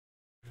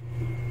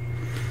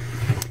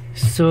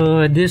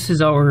So this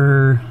is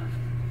our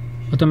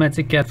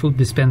automatic cat food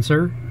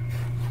dispenser.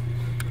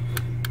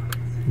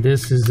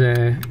 This is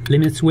a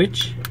limit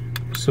switch,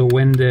 so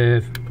when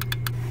the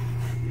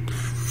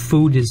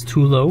food is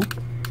too low,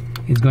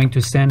 it's going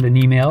to send an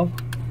email.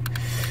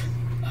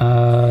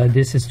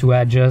 This is to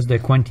adjust the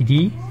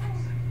quantity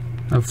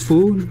of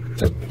food.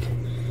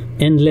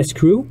 Endless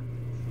screw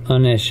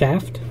on a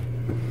shaft.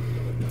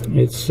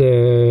 It's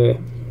a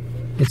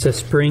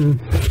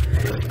spring.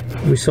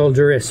 We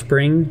solder a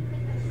spring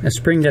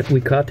that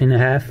we cut in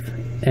half,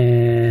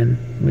 and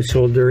we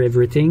solder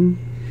everything.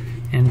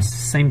 And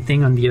same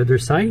thing on the other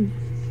side.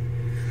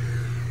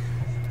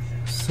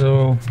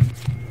 So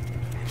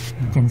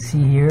you can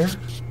see here.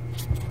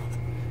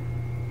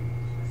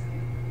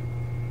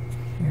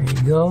 There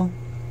you go.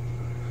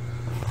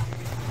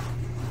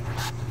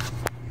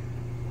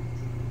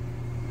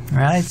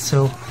 Alright,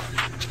 so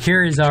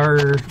here is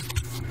our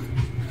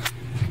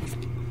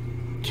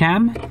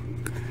cam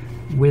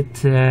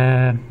with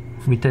a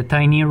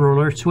tiny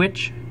roller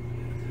switch.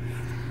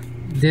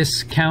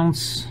 This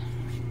counts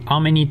how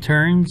many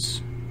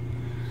turns.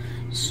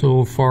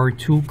 So for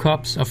 2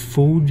 cups of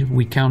food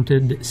we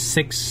counted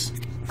 6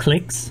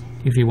 clicks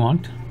if you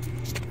want.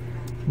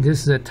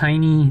 This is a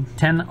tiny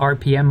 10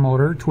 RPM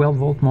motor, 12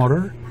 volt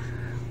motor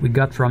we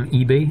got from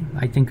eBay.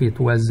 I think it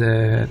was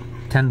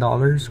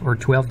 $10 or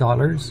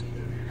 $12.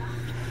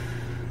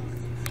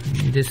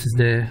 This is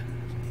the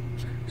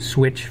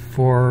switch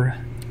for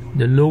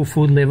the low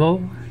food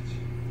level.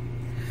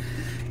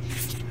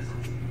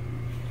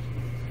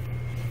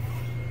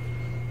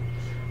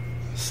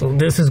 So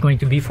this is going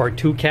to be for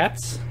 2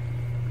 cats.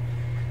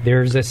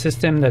 There's a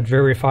system that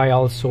verifies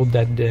also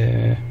that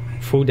the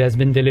food has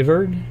been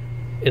delivered.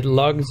 It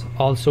logs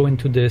also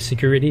into the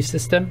security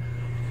system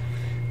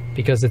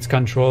because it's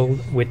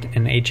controlled with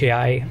an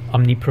HAI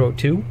Omni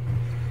PRO2.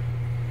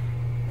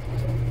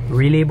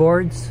 Relay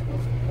boards.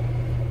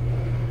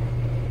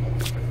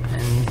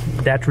 And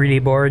that relay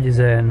board is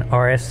an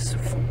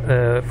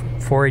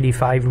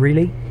RS485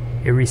 relay.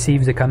 It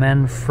receives a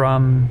command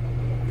from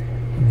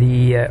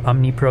the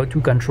Omni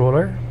PRO2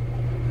 controller,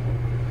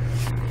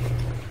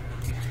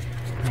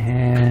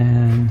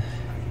 and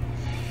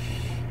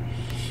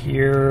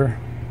here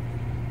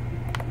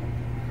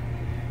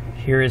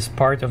is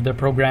part of the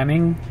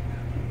programming.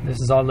 This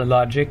is all the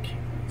logic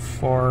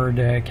for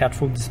the cat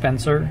food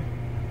dispenser.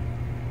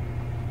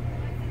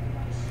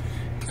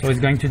 So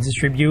it's going to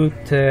distribute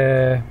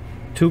 2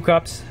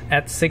 cups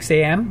at 6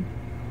 AM,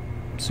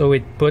 so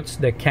it puts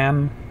the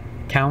cam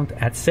count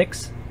at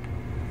 6.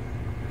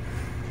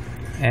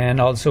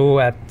 And also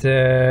at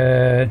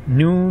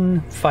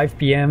noon, 5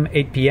 PM,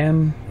 8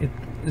 PM, it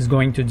is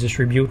going to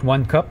distribute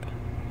 1 cup.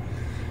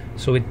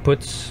 So it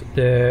puts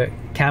the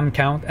cam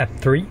count at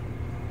 3.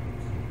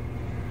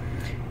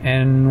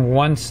 And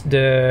once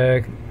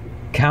the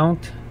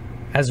count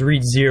has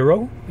reached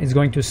 0, it's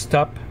going to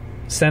stop,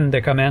 send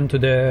the command to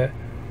the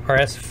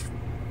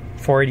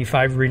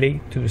RS485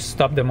 relay to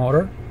stop the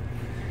motor.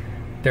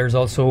 There's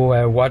also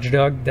a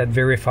watchdog that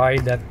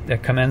verifies that the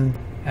command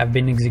have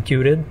been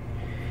executed.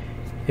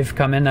 If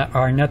commands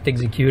are not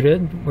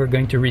executed, we're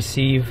going to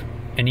receive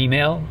an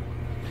email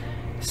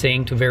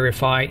saying to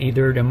verify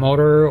either the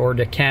motor or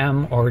the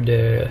cam or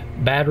the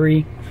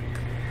battery,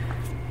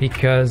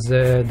 because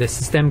the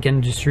system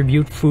can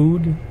distribute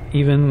food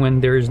even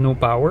when there is no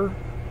power.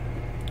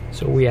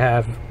 So we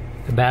have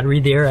the battery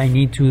there. I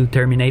need to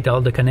terminate all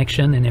the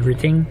connection and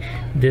everything.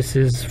 This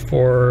is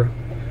for,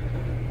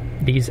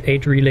 these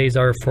 8 relays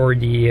are for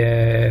the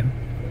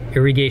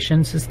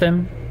irrigation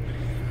system.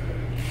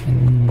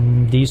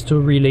 And these 2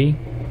 relay,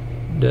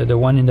 the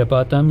one in the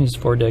bottom is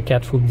for the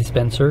cat food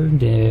dispenser.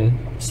 The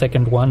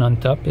second one on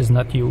top is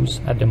not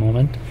used at the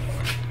moment.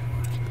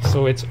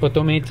 So it's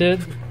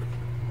automated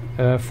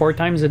 4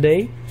 times a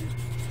day.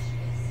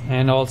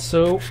 And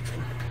also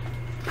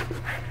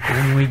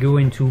when we go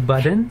into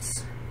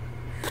buttons,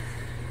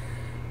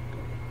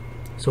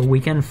 so we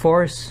can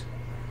force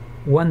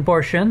 1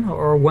 portion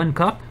or 1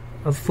 cup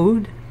of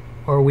food,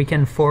 or we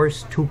can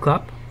force 2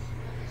 cups.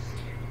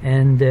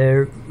 And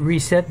the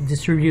reset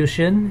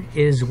distribution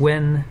is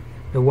when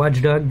the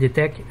watchdog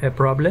detects a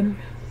problem.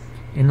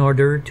 In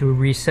order to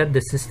reset the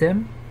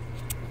system,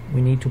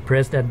 we need to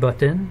press that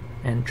button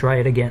and try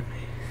it again.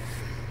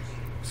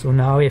 So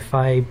now if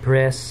I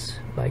press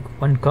like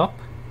 1 cup,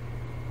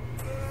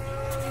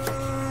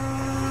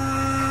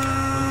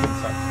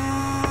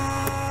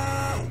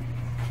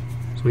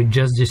 so it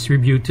just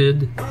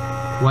distributed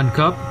 1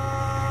 cup,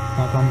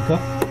 not 1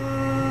 cup.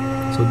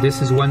 So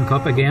this is 1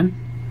 cup again.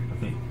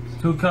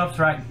 2 cups,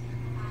 right?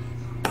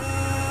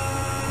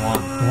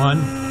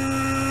 1,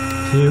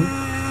 2,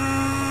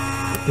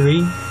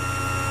 3,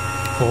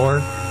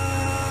 4,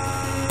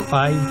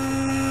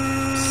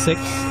 5, 6.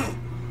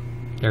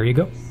 There you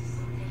go.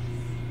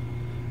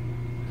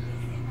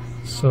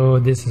 So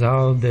this is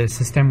how the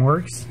system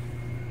works.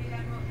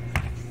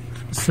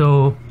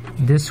 So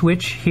this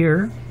switch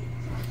here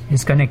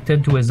is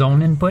connected to a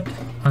zone input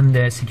on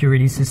the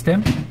security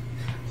system.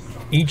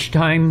 Each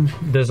time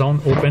the zone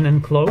open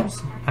and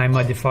close, I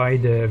modify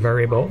the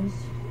variable,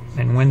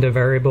 and when the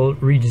variable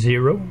reaches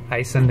 0,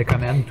 I send the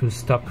command to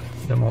stop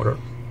the motor.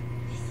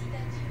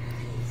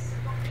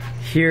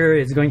 Here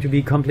it's going to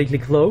be completely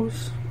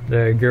closed.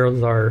 The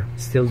girls are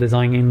still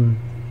designing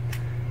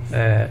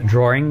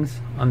drawings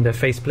on the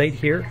faceplate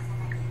here.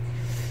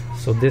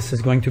 So this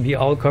is going to be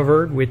all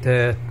covered with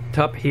a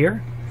top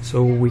here,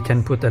 so we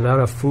can put a lot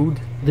of food.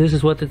 This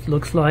is what it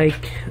looks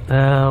like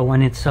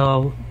when it's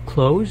all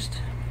closed.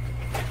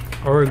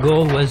 Our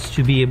goal was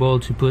to be able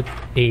to put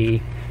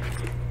a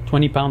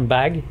 20-pound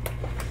bag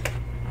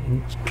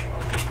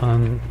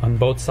on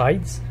both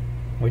sides,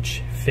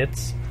 which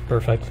fits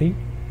perfectly.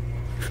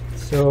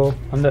 So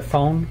on the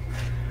phone,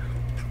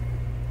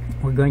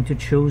 we're going to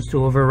choose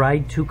to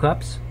override 2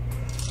 cups.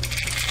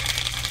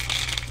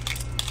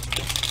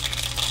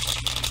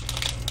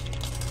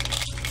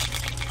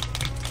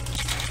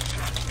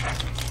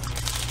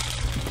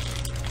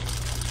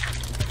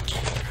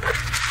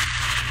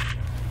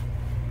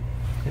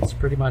 It's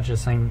pretty much the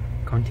same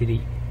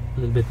quantity, a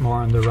little bit more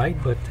on the right,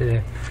 but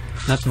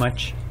not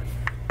much.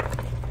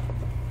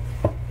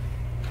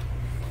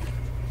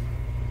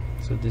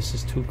 So this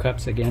is 2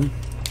 cups again.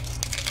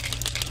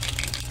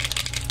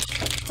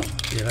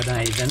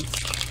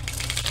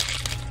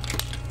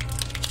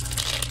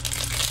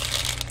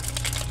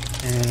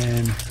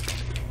 And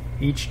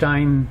each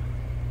time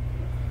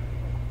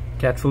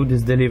cat food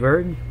is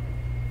delivered,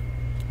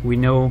 we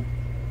know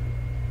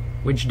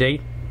which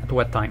date at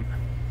what time.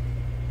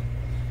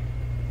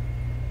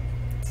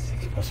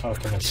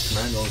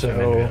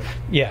 So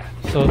yeah,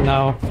 so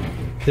now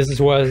this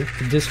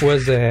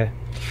was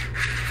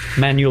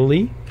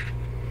manually,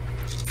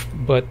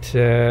 but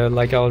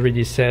like I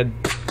already said,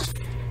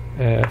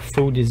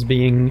 food is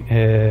being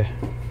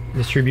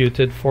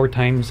distributed 4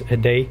 times a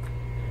day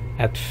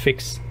at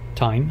fixed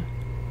time.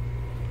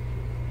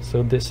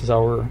 So this is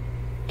our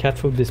cat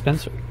food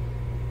dispenser.